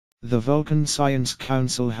The Vulcan Science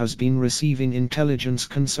Council has been receiving intelligence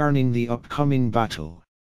concerning the upcoming battle.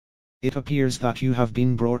 It appears that you have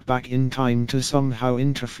been brought back in time to somehow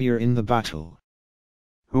interfere in the battle.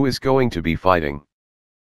 Who is going to be fighting?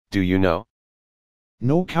 Do you know?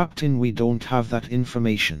 No, Captain, we don't have that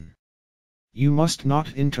information. You must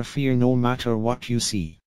not interfere no matter what you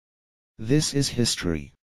see. This is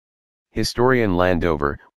history. Historian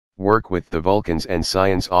Landover, work with the Vulcans and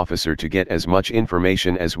Science Officer to get as much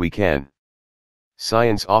information as we can.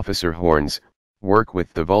 Science Officer Horns, work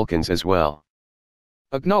with the Vulcans as well.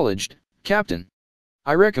 Acknowledged, Captain.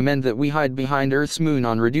 I recommend that we hide behind Earth's moon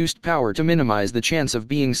on reduced power to minimize the chance of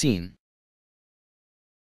being seen.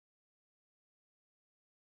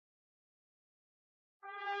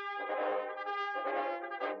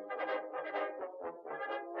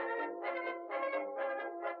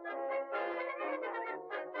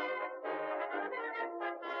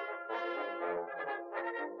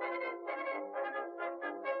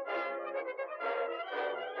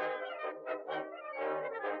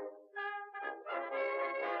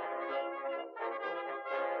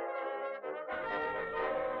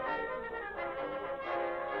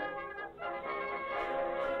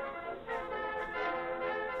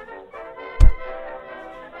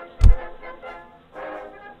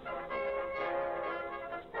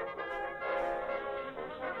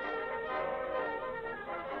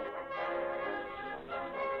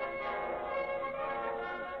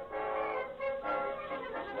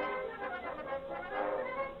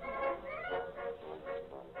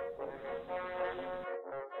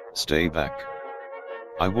 Stay back.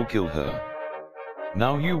 I will kill her.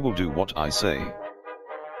 Now you will do what I say.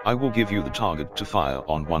 I will give you the target to fire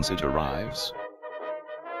on once it arrives.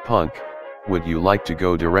 Punk, would you like to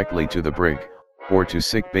go directly to the brig, or to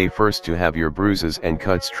sick bay first to have your bruises and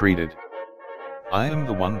cuts treated? I am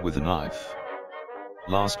the one with the knife.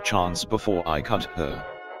 Last chance before I cut her.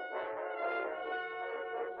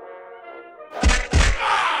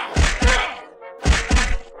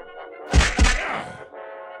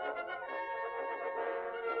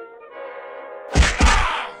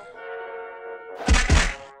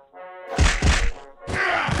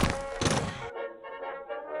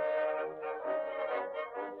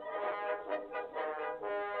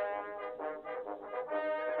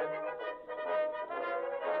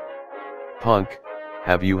 Punk,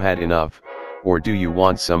 have you had enough, or do you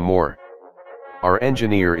want some more? Our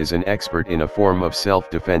engineer is an expert in a form of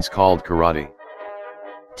self-defense called karate.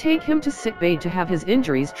 Take him to sickbay to have his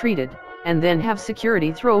injuries treated, and then have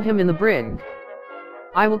security throw him in the brig.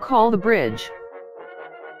 I will call the bridge.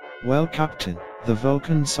 Well, Captain, the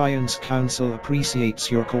Vulcan Science Council appreciates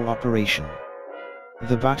your cooperation.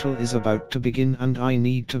 The battle is about to begin and I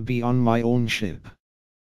need to be on my own ship.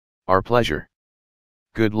 Our pleasure.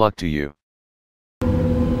 Good luck to you.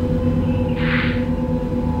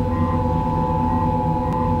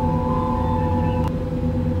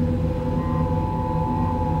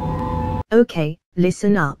 Okay,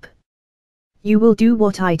 listen up. You will do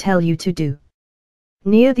what I tell you to do.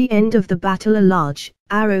 Near the end of the battle a large,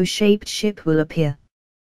 arrow-shaped ship will appear.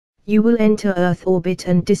 You will enter Earth orbit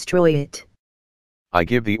and destroy it. I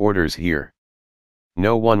give the orders here.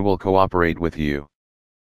 No one will cooperate with you.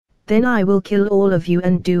 Then I will kill all of you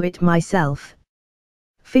and do it myself.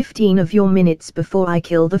 15 of your minutes before I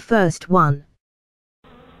kill the first one.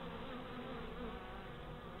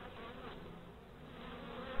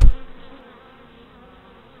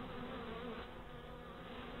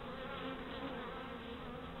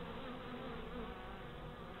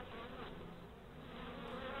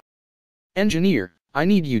 Engineer, I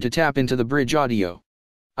need you to tap into the bridge audio.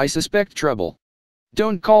 I suspect trouble.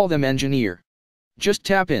 Don't call them, engineer. Just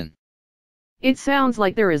tap in. It sounds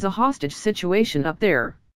like there is a hostage situation up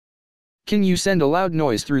there. Can you send a loud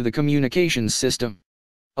noise through the communications system?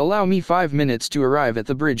 Allow me 5 minutes to arrive at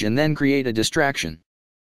the bridge and then create a distraction.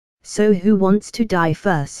 So who wants to die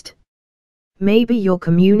first? Maybe your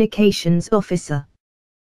communications officer.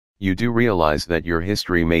 You do realize that your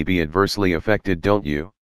history may be adversely affected, don't you?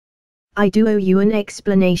 I do owe you an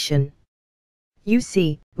explanation. You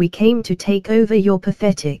see, we came to take over your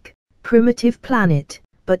pathetic, primitive planet,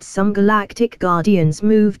 but some galactic guardians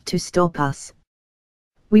moved to stop us.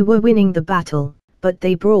 We were winning the battle, but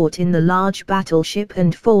they brought in the large battleship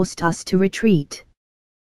and forced us to retreat.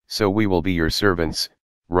 So we will be your servants,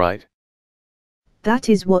 right? That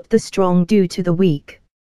is what the strong do to the weak.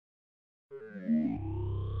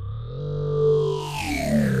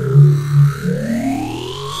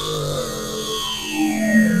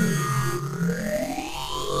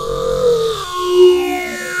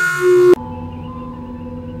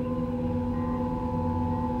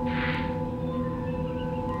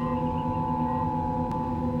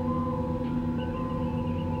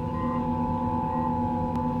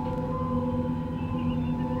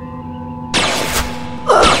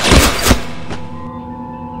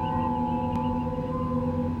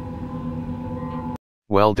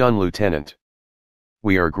 Well done, Lieutenant.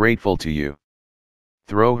 We are grateful to you.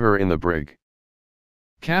 Throw her in the brig.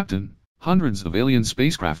 Captain, hundreds of alien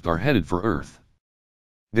spacecraft are headed for Earth.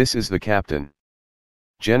 This is the captain.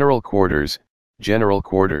 General quarters, general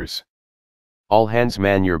quarters. All hands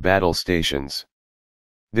man your battle stations.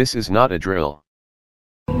 This is not a drill.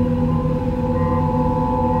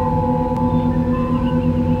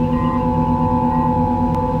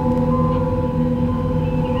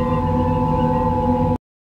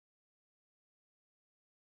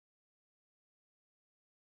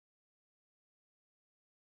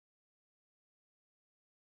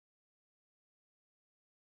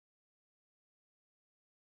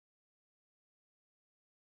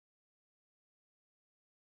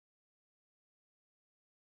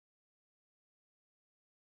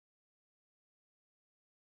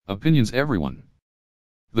 Opinions everyone.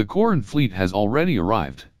 The Corin fleet has already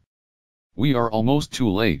arrived. We are almost too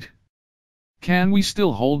late. Can we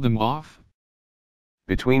still hold them off?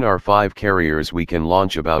 Between our 5 carriers we can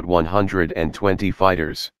launch about 120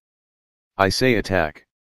 fighters. I say attack.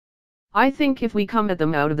 I think if we come at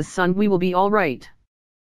them out of the sun we will be all right.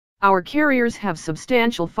 Our carriers have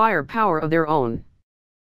substantial firepower of their own.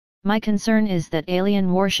 My concern is that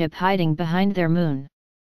alien warship hiding behind their moon.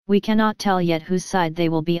 We cannot tell yet whose side they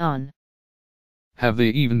will be on. Have they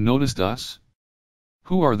even noticed us?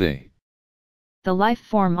 Who are they? The life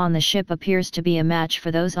form on the ship appears to be a match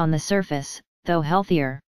for those on the surface, though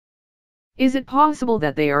healthier. Is it possible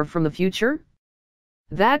that they are from the future?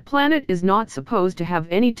 That planet is not supposed to have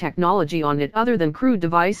any technology on it other than crude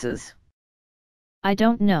devices. I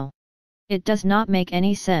don't know. It does not make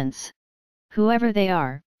any sense. Whoever they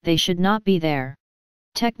are, they should not be there.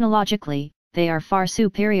 Technologically, they are far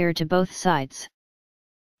superior to both sides.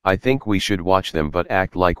 I think we should watch them but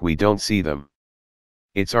act like we don't see them.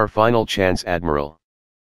 It's our final chance, Admiral.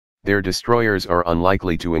 Their destroyers are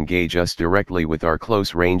unlikely to engage us directly with our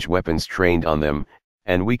close-range weapons trained on them,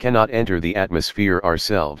 and we cannot enter the atmosphere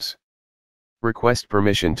ourselves. Request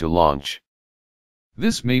permission to launch.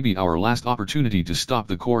 This may be our last opportunity to stop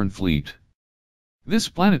the Corin fleet. This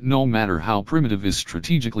planet, no matter how primitive, is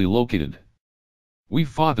strategically located. We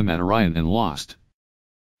fought them at Orion and lost.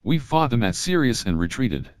 We fought them at Sirius and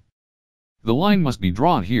retreated. The line must be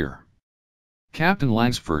drawn here. Captain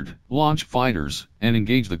Langsford, launch fighters, and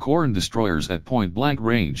engage the Corin destroyers at point-blank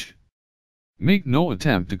range. Make no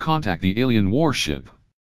attempt to contact the alien warship.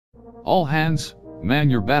 All hands, man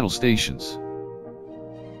your battle stations.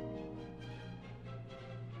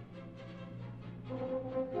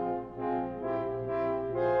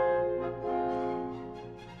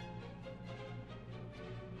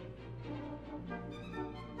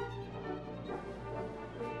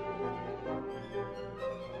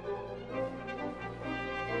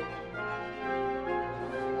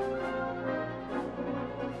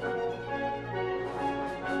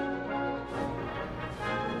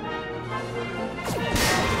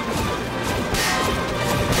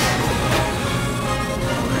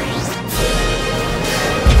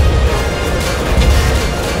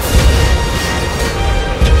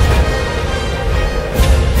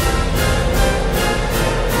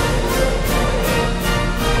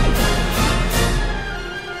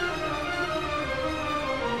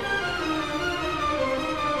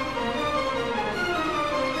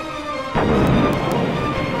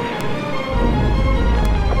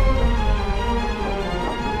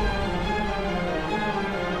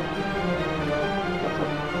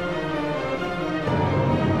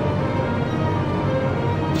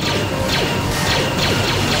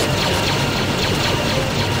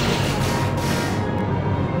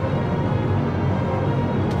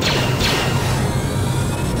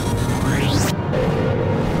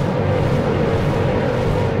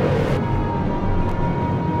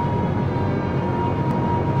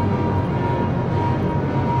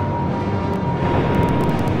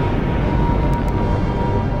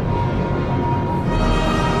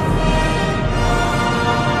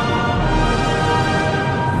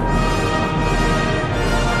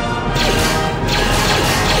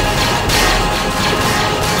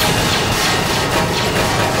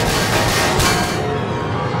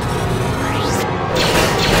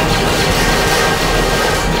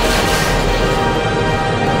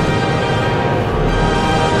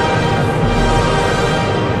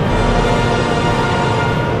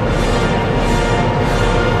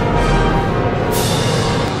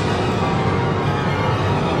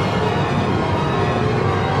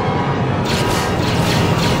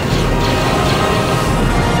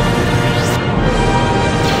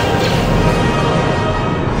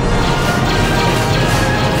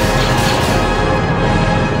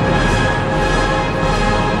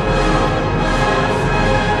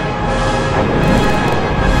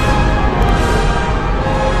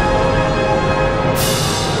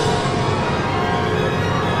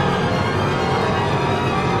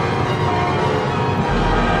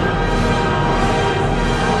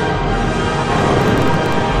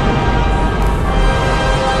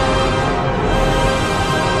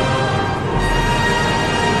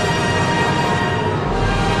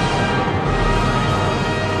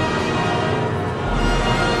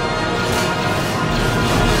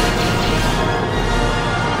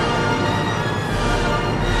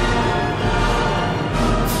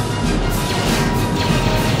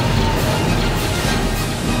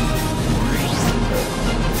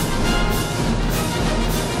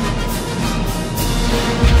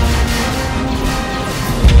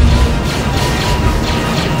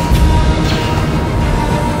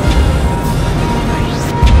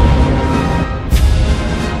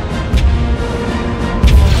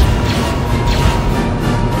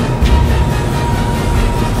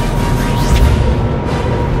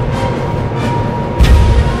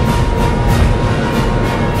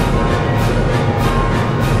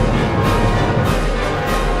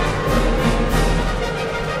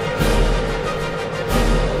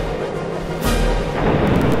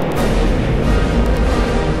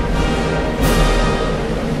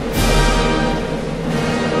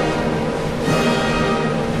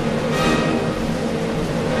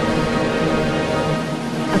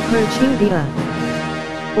 approaching the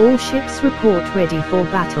Earth. All ships report ready for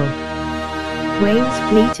battle. Wayne's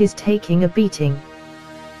fleet is taking a beating.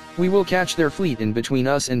 We will catch their fleet in between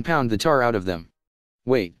us and pound the tar out of them.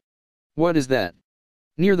 Wait. What is that?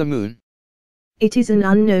 Near the moon? It is an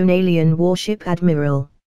unknown alien warship, Admiral.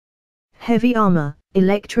 Heavy armor,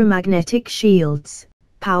 electromagnetic shields,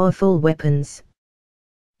 powerful weapons.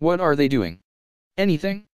 What are they doing?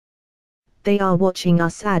 Anything? They are watching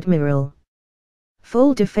us, Admiral.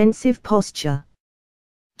 Full defensive posture.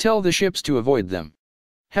 Tell the ships to avoid them.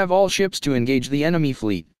 Have all ships to engage the enemy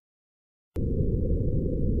fleet.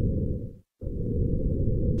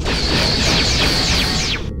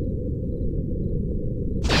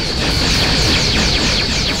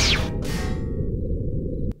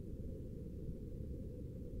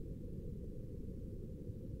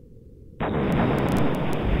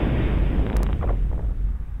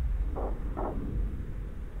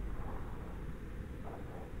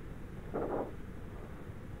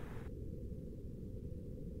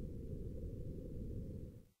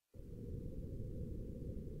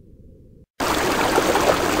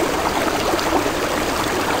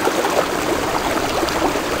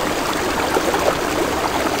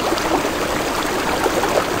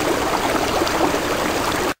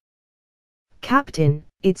 Captain,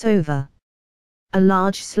 it's over. A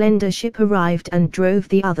large slender ship arrived and drove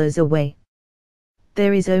the others away.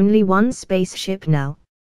 There is only one spaceship now.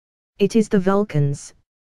 It is the Vulcans.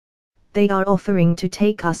 They are offering to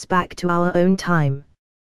take us back to our own time.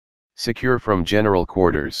 Secure from general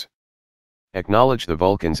quarters. Acknowledge the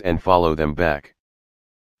Vulcans and follow them back.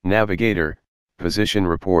 Navigator, position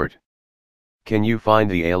report. Can you find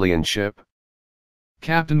the alien ship?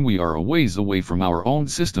 Captain, we are a ways away from our own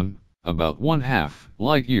system, about 1/2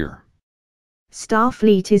 light year.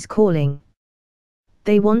 Starfleet is calling.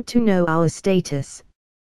 They want to know our status.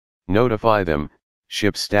 Notify them,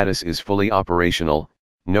 ship status is fully operational,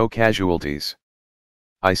 no casualties.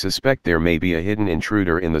 I suspect there may be a hidden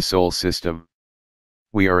intruder in the Sol system.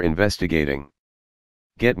 We are investigating.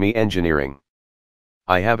 Get me engineering.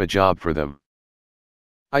 I have a job for them.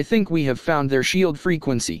 I think we have found their shield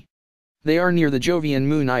frequency. They are near the Jovian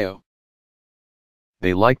moon Io.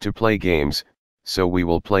 They like to play games, so we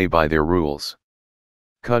will play by their rules.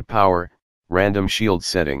 Cut power, random shield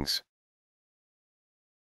settings.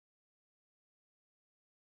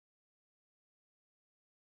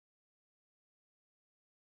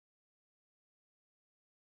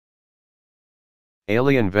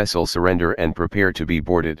 Alien vessel surrender and prepare to be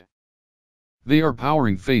boarded. They are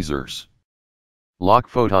powering phasers. Lock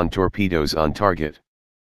photon torpedoes on target.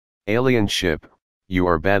 Alien ship, you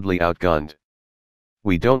are badly outgunned.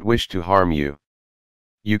 We don't wish to harm you.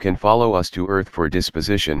 You can follow us to Earth for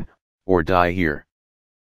disposition, or die here.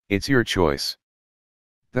 It's your choice.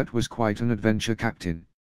 That was quite an adventure, Captain.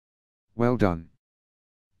 Well done.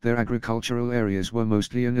 Their agricultural areas were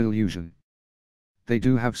mostly an illusion. They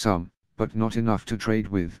do have some, but not enough to trade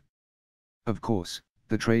with. Of course,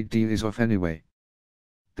 the trade deal is off anyway.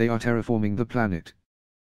 They are terraforming the planet.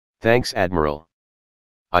 Thanks, Admiral.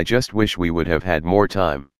 I just wish we would have had more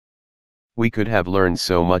time. We could have learned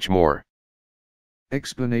so much more.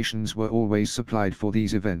 Explanations were always supplied for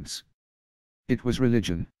these events. It was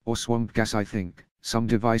religion, or swamp gas, I think, some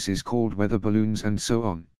devices called weather balloons and so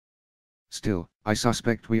on. Still, I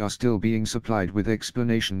suspect we are still being supplied with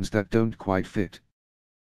explanations that don't quite fit.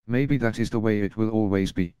 Maybe that is the way it will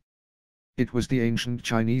always be. It was the ancient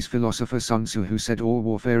Chinese philosopher Sun Tzu who said all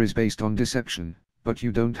warfare is based on deception, but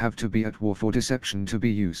you don't have to be at war for deception to be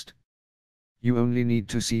used. You only need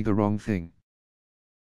to see the wrong thing.